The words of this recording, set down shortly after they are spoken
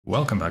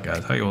Welcome back,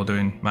 guys. How you all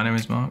doing? My name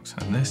is Marx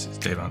and this is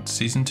Daybound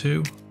Season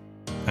 2,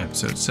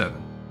 Episode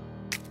 7.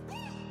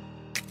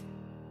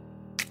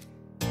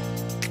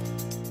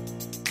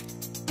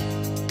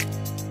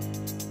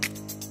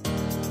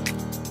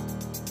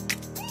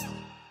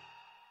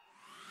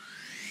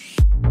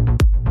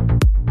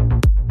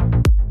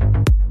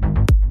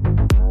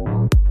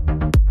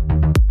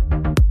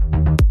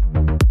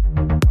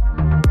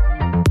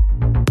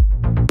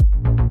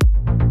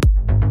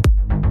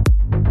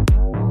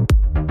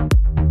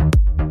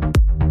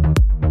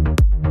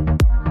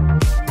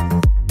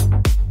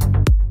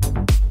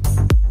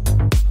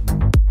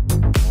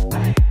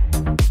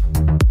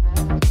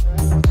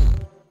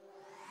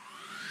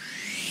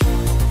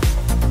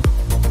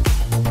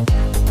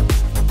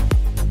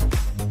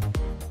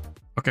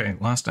 Okay,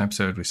 last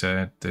episode we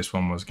said this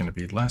one was going to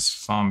be less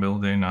farm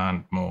building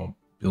and more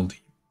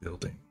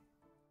building,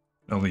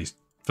 at least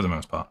for the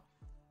most part.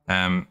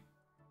 And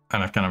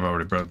I've kind of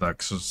already broke that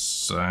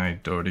because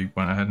I'd already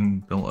went ahead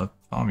and built a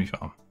farmy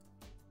farm.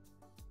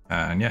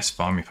 And yes,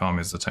 farmy farm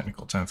is the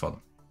technical term for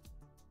them.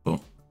 But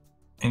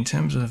in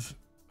terms of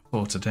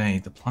for today,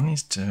 the plan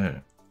is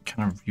to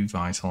kind of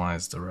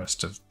revitalize the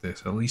rest of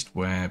this, at least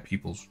where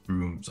people's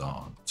rooms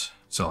aren't.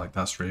 So like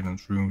that's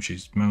Raven's room.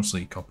 She's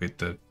mostly copied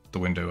the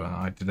window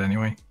I did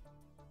anyway,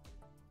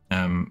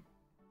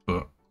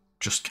 but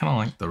just kind of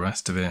like the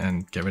rest of it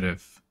and get rid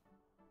of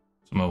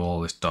some of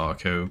all this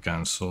dark oak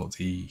and sort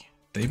the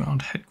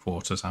Daybound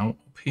headquarters out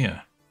up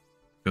here,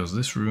 because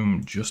this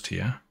room just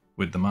here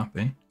with the map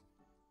in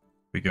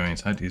we go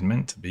inside is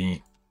meant to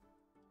be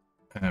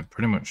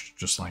pretty much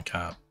just like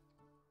a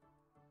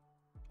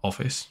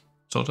office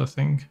sort of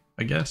thing,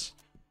 I guess.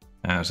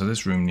 So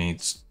this room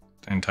needs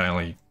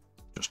entirely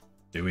just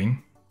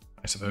doing,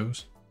 I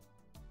suppose.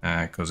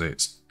 Because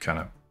it's kind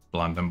of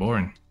bland and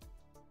boring.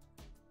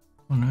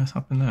 What on earth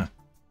happened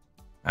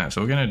there? So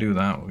we're going to do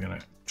that. We're going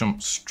to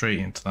jump straight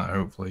into that,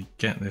 hopefully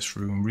get this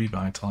room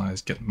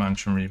revitalized, get the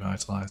mansion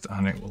revitalized,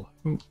 and it will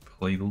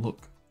hopefully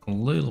look a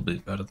little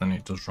bit better than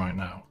it does right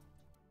now.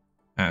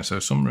 So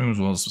some rooms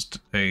will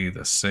stay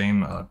the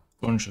same. A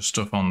bunch of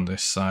stuff on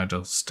this side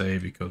will stay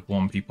because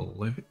people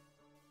live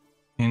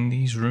in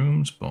these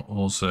rooms, but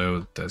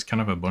also there's kind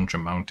of a bunch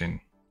of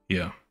mounting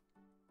here.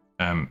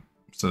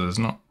 So there's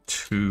not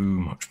too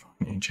much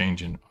point in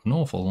changing an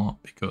awful lot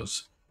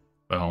because,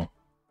 well,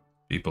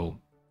 people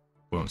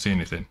won't see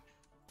anything.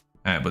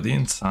 But the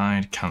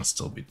inside can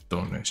still be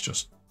done. It's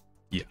just,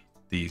 yeah,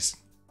 these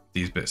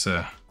bits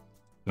are,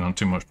 there's not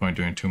too much point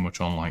doing too much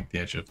on like the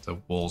edge of the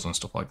walls and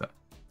stuff like that.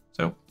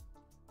 So,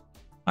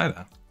 hi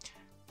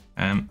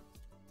there.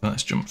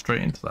 Let's jump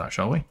straight into that,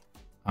 shall we?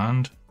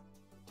 And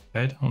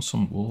head on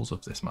some walls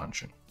of this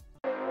mansion.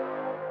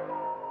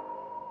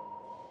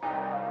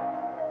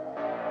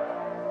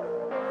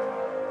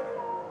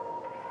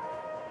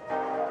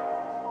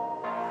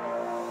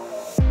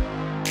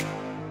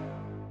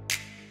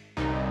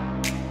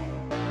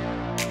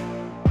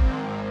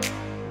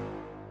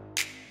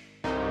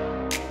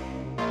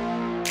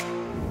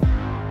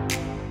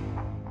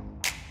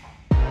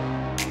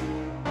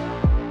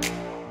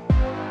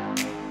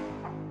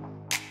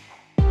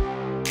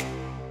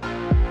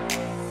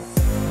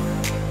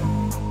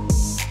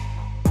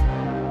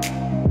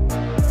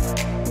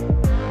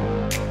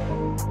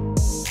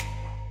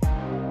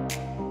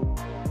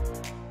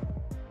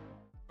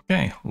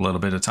 Okay, a little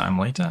bit of time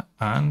later,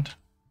 and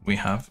we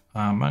have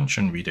our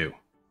mansion redo.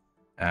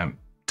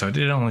 So I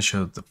did only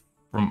show the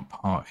front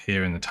part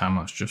here in the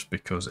time-lapse just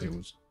because it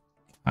was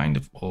kind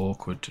of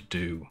awkward to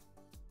do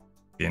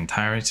the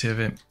entirety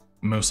of it,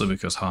 mostly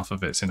because half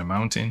of it's in a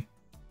mountain,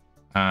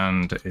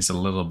 and it's a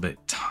little bit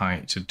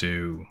tight to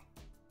do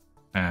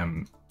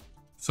some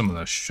of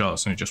those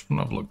shots, and it just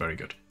wouldn't have looked very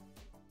good.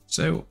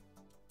 So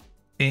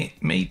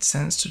it made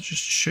sense to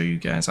just show you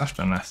guys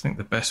after, and I think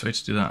the best way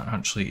to do that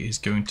actually is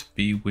going to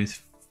be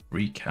with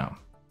free cam.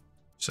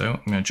 So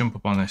I'm going to jump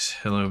up on this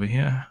hill over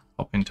here,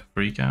 hop into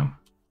free cam.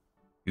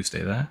 You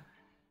stay there.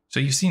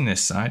 So you've seen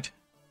this side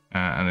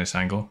and this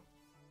angle,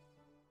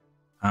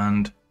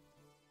 and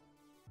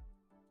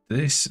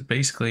this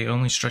basically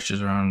only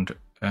stretches around,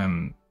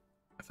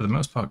 for the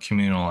most part,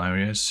 communal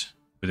areas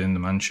within the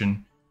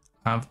mansion.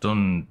 I've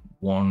done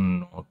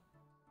one or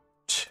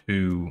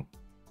two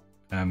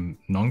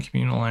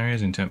non-communal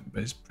areas.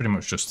 It's pretty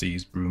much just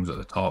these rooms at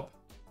the top.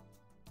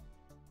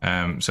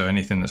 So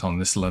anything that's on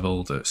this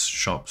level, that's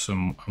shops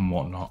and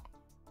whatnot,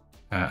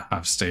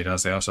 have stayed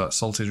as they are. So that's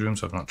Salty's room,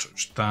 so I've not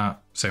touched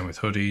that. Same with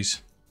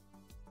Hoodie's.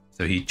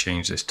 So he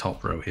changed this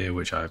top row here,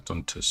 which I've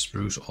done to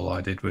spruce. All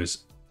I did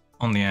was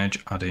on the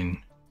edge add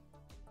in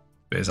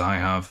bits I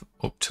have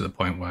up to the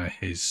point where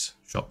his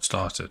shop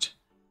started.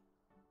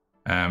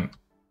 And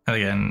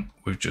again,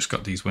 we've just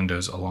got these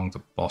windows along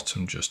the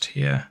bottom just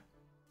here,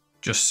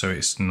 just so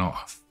it's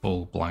not a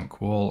full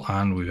blank wall,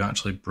 and we've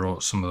actually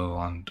brought some of the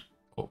land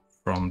up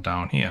from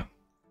down here.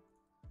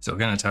 So we're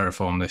going to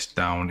terraform this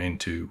down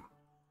into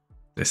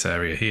this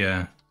area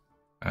here,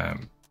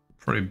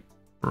 probably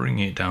bring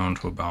it down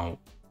to about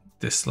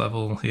this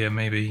level here,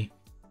 maybe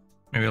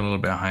a little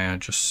bit higher,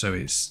 just so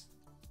it's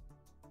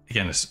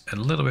again, it's a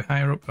little bit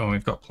higher up, and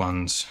we've got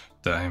plans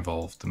that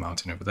involve the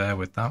mountain over there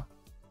with that.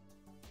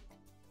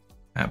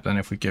 But then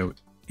if we go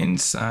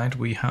inside,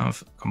 we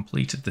have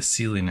completed the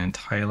ceiling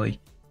entirely.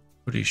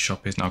 Buddy's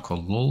shop is now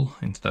called Lull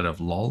instead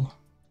of Lol.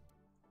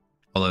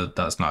 Although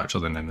that's not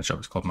actually the name of the shop,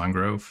 it's called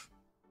Mangrove.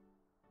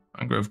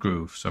 Mangrove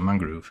Groove, so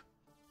Mangrove.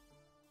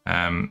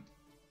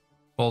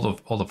 All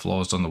the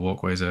floors done, the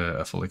walkways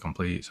are fully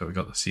complete, so we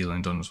got the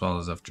ceiling done as well,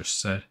 as I've just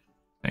said.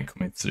 Then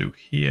coming through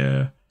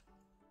here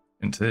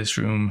into this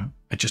room,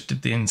 I just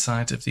did the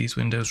insides of these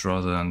windows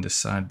rather than this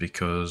side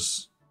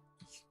because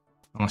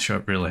unless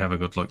you really have a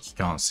good look, you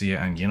can't see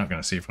it, and you're not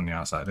going to see it from the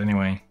outside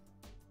anyway.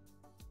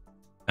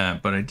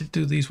 But I did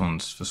do these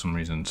ones for some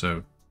reason,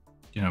 so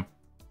you know,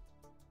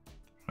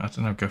 I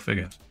don't know, go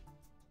figure.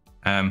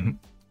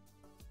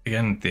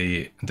 Again,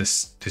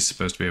 this is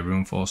supposed to be a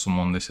room for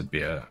someone. This would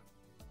be a,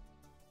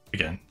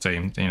 again,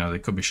 same, you know, they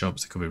could be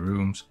shops, they could be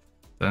rooms.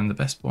 But then the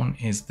best one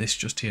is this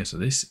just here. So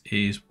this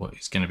is what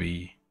is going to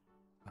be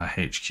our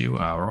HQ,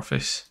 our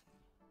office.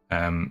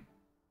 So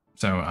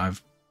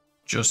I've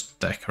just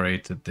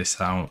decorated this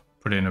out,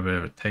 put in a bit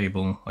of a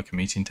table, like a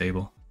meeting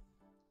table.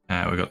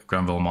 We've got the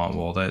Granville Mark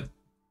wall there.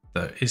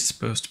 There is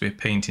supposed to be a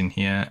painting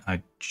here.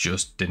 I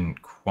just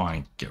didn't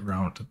quite get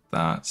around to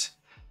that.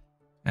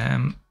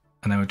 And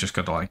then we've just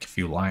got like a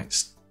few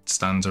lights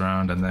stands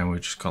around, and then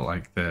we've just got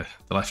like the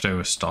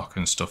leftover stock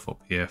and stuff up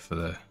here for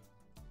the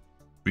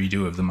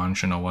redo of the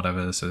mansion or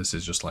whatever. So this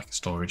is just like a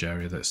storage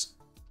area that's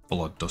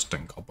full of dust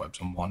and cobwebs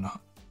and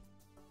whatnot.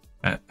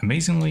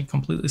 Amazingly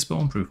completely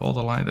spawn proof. All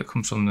the light that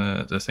comes from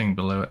the thing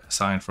below it,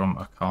 aside from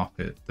a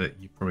carpet that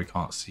you probably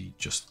can't see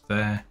just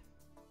there,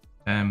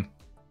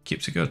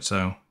 keeps it good.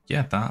 So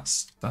yeah,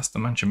 that's the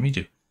mansion we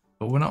do.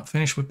 But we're not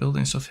finished with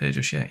building stuff here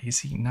just yet. You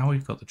see, now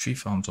we've got the tree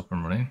farms up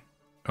and running,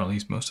 or at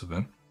least most of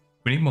them.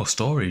 We need more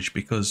storage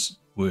because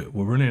we're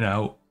running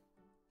out.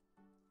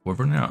 We're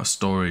running out of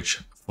storage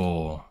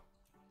for,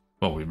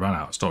 well, we ran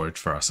out of storage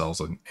for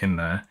ourselves in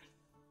there.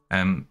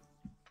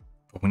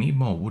 But we need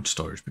more wood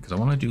storage because I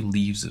want to do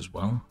leaves as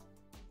well.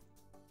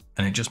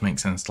 And it just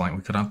makes sense, like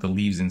we could have the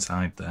leaves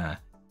inside there,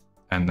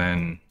 and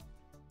then,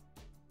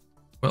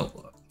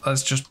 well,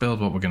 let's just build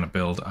what we're going to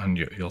build, and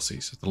you'll see.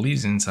 So the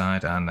leaves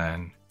inside, and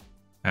then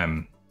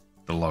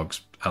the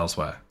logs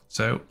elsewhere.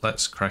 So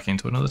let's crack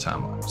into another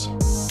time lapse.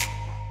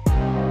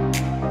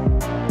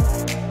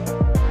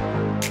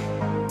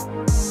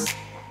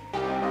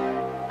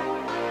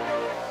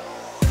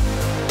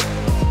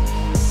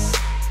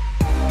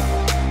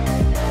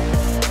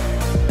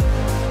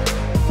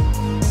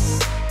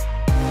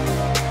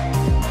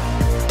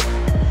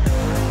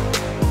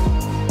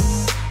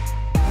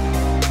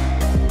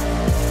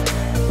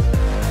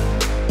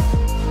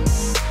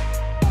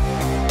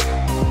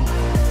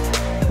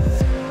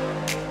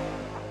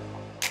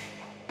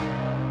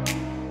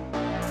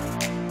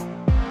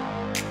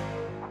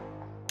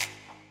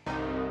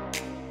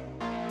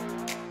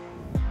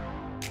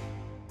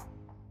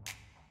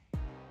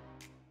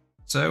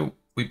 So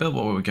we built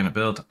what we were going to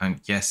build,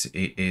 and yes,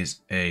 it is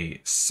a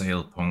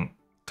sail punk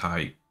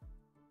type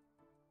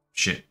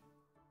shit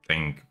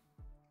thing.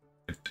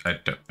 I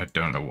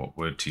don't know what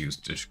word to use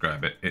to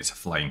describe it. It's a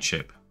flying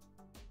ship,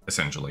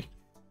 essentially.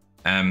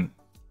 And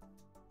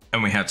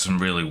we had some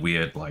really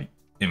weird, like,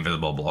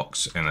 invisible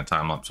blocks in the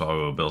time lapse while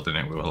we were building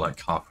it. We were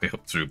like halfway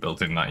up through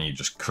building that, and you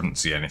just couldn't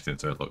see anything,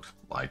 so it looked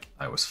like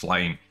I was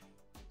flying.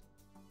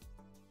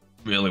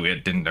 Really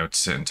weird. Didn't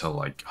notice it until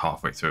like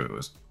halfway through. It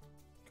was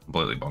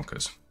completely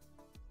bonkers.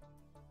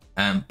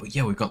 But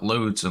yeah, we've got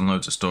loads and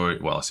loads of storage.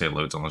 Well, I say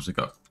loads and loads. We've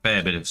got a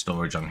fair bit of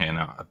storage on here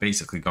now. I've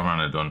basically gone around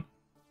and done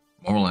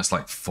more or less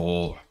like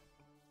 4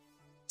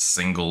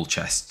 single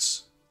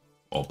chests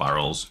or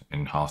barrels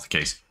in half the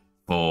case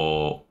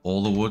for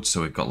all the wood.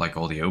 So we've got like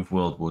all the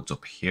overworld woods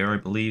up here, I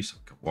believe. So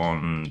we've got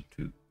 1,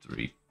 2,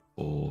 3,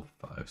 4,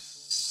 5,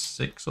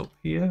 6 up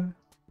here.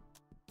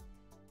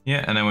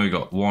 Yeah, and then we've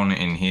got 1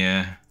 in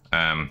here,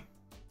 and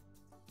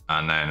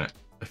then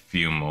a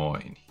few more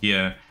in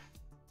here.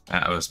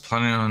 I was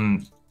planning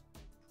on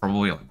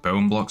probably like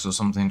bone blocks or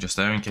something just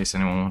there in case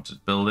anyone wanted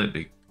to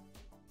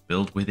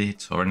build with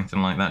it or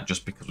anything like that,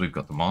 just because we've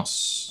got the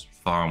moss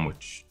farm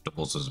which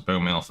doubles as a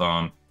bone meal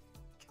farm.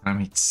 Kind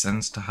of made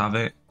sense to have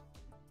it.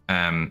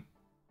 And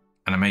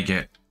I may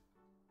get,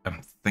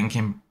 I'm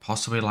thinking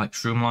possibly like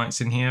shroom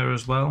lights in here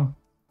as well.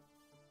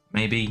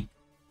 Maybe.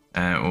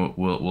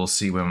 We'll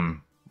see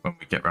when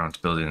we get around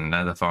to building the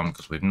nether farm,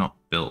 because we've not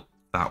built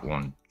that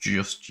one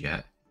just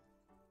yet.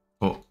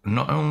 But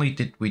not only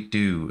did we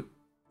do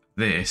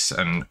this,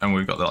 and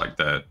we've got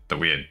the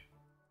weird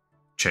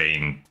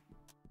chain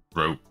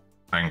rope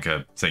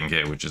anchor thing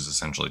here, which is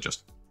essentially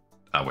just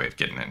our way of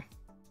getting in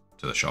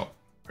to the shop,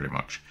 pretty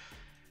much.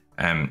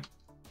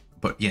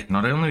 But yeah,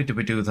 not only did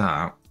we do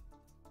that,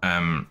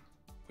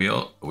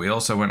 we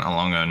also went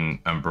along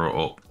and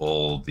brought up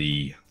all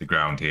the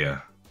ground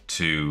here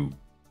to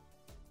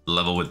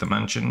level with the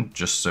mansion,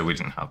 just so we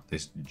didn't have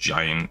this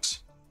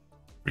giant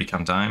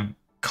recam time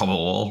cobble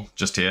wall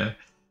just here.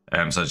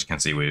 So as you can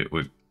see,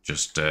 we've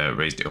just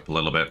raised it up a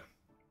little bit,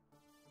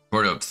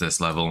 brought it up to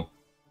this level,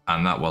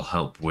 and that will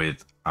help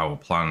with our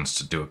plans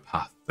to do a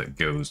path that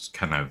goes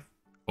kind of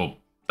up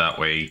that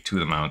way to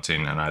the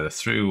mountain and either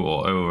through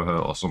or over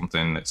or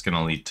something that's going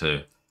to lead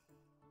to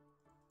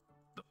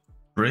the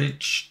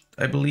bridge,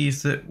 I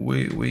believe, that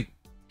we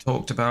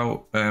talked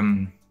about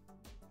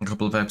a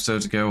couple of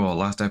episodes ago, or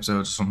last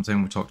episode or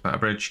something. We talked about a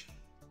bridge,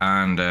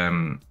 and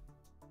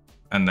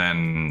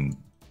then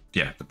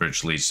yeah, the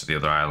bridge leads to the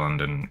other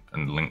island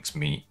and links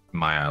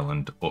my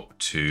island up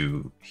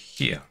to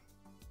here.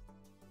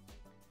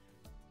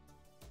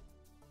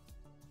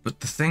 But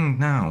the thing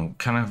now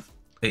kind of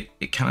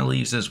it kind of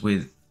leaves us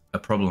with a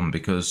problem,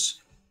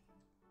 because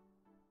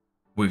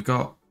we've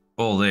got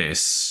all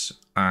this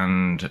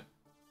and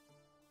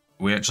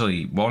we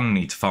actually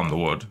need to farm the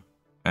wood,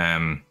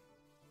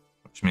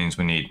 which means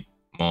we need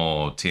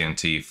more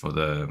TNT for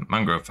the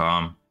mangrove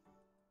farm.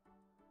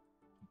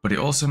 But it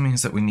also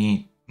means that we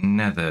need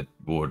nether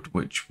wood,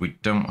 which we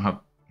don't have.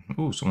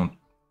 Ooh, someone.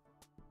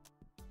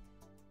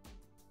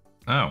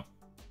 Oh.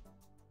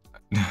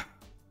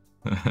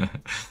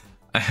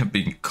 I have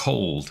been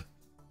cold.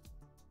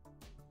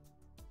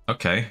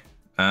 Okay.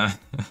 I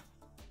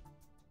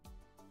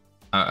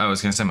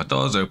was gonna say my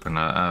door's open.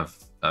 I've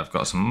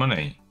got some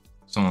money.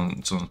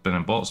 Someone's been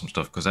and bought some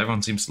stuff, because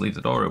everyone seems to leave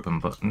the door open.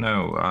 But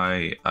no,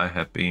 I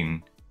have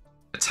been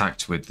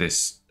attacked with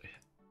this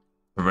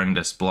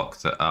horrendous block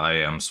that I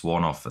am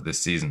sworn off for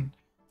this season.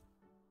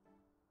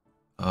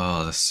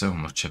 Oh, there's so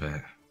much of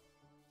it.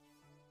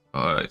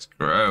 Oh, it's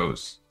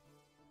gross.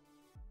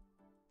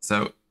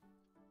 So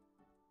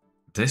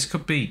this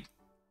could be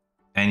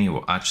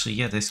anyone. Actually,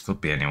 yeah, this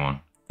could be anyone.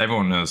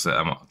 Everyone knows that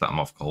I'm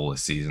off coal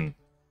this season.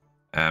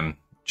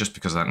 Just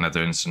because of that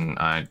nether incident,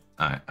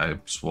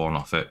 I've sworn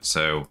off it.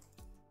 So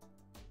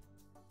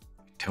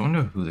I don't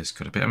know who this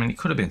could have been. I mean, it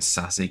could have been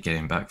Sassy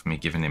getting back from me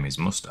giving him his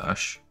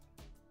mustache.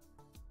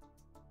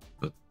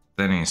 But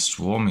then in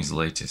Swarmy's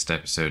latest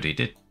episode, he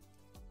did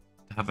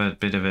have a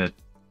bit of a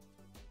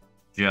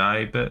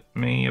jibe at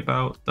me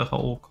about the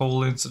whole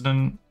coal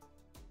incident.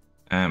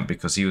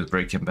 Because he was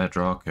breaking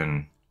bedrock,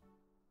 and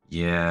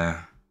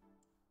yeah,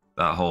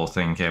 that whole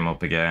thing came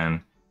up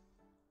again.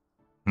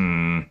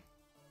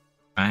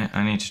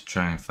 I need to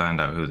try and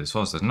find out who this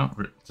was. There's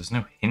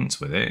no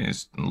hints with it.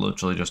 It's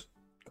literally just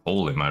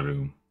coal in my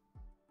room.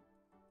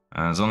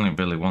 And there's only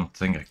really one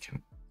thing I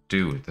can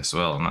do with this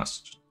well, and that's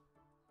just,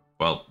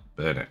 well,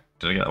 burn it.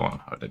 Did I get that one?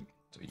 I didn't.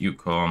 So you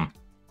come,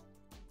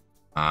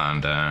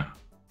 and that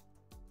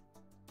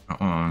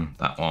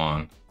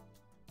one.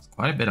 It's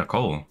quite a bit of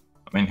coal.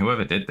 I mean,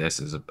 whoever did this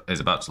is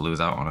about to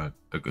lose out on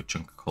a good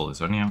chunk of coal. Is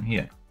there any out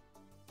here?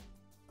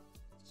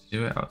 Did you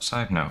do it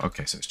outside? No.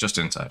 Okay, so it's just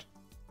inside.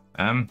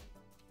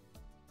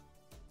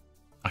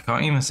 I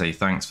can't even say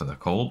thanks for the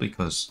coal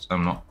because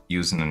I'm not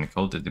using any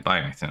coal. Did they buy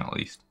anything at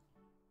least?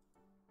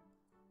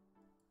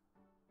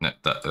 No,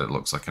 that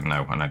looks like a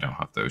no, and I don't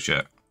have those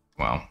yet.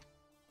 Well,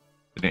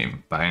 they didn't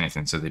even buy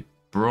anything, so they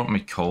brought me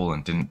coal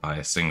and didn't buy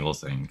a single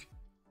thing.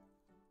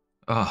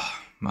 Oh,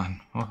 man,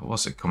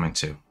 what's it coming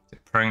to? They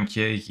prank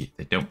you,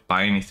 they don't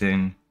buy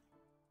anything.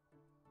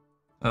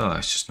 Oh,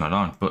 it's just not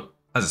on. But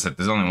as I said,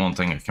 there's only one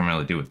thing I can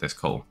really do with this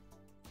coal.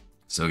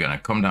 So we're going to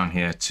come down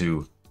here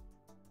to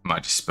my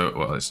disposal.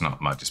 Well, it's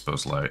not my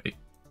disposal area.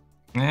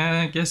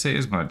 Yeah, I guess it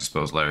is my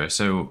disposal area.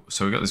 So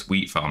we got this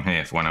wheat farm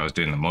here for when I was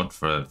doing the mud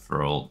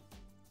for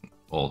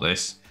all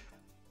this.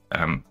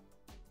 And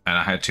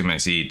I had too many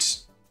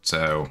seeds,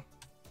 so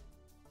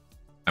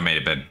I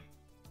made a bin.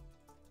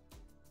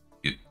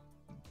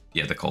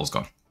 Yeah, the coal's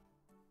gone.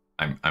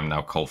 I'm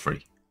now coal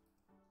free.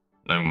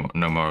 No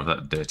more of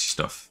that dirty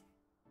stuff.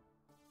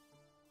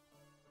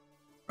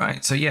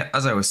 Right, so yeah,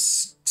 as I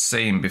was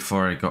saying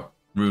before I got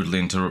rudely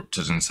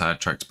interrupted and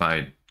sidetracked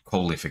by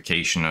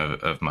coalification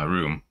of my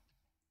room,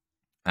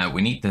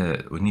 we need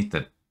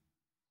the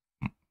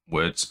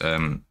words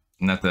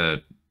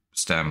nether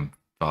stem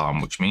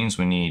farm, which means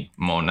we need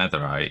more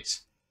netherite.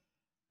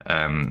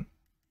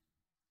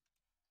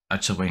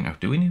 Actually, wait, no,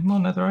 do we need more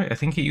netherite? I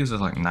think it uses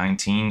like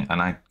 19,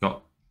 and I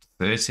got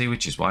 30,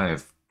 which is why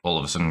I've all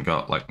of a sudden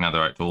got like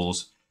netherite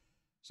tools.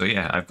 So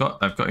yeah, I've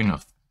got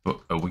enough.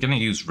 But we're going to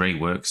use Ray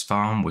Works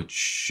Farm,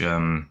 which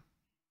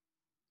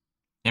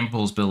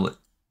Impulse built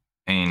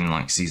in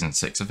like season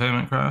 6 of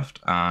Hermitcraft,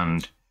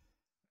 and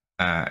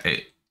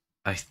I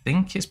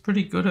think it's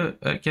pretty good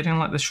at getting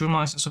like the shroom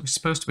lights and stuff. It's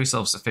supposed to be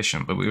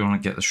self-sufficient, but we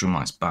want to get the shroom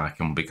lights back,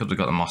 and because we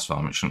got the moss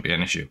farm, it shouldn't be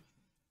an issue.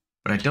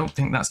 But I don't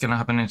think that's going to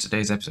happen in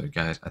today's episode,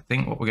 guys. I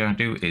think what we're going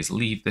to do is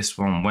leave this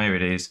one where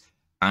it is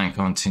and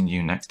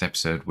continue next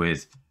episode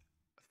with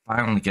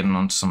finally getting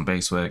onto some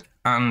base work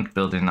and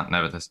building that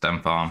nether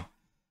stem farm.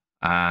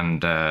 And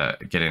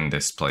getting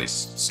this place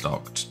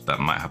stocked. That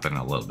might happen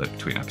a little bit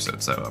between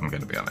episodes, so I'm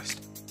going to be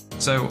honest.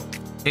 So,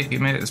 if you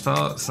made it this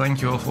far,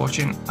 thank you all for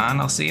watching, and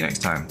I'll see you next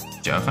time.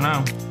 Ciao for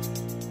now.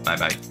 Bye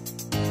bye.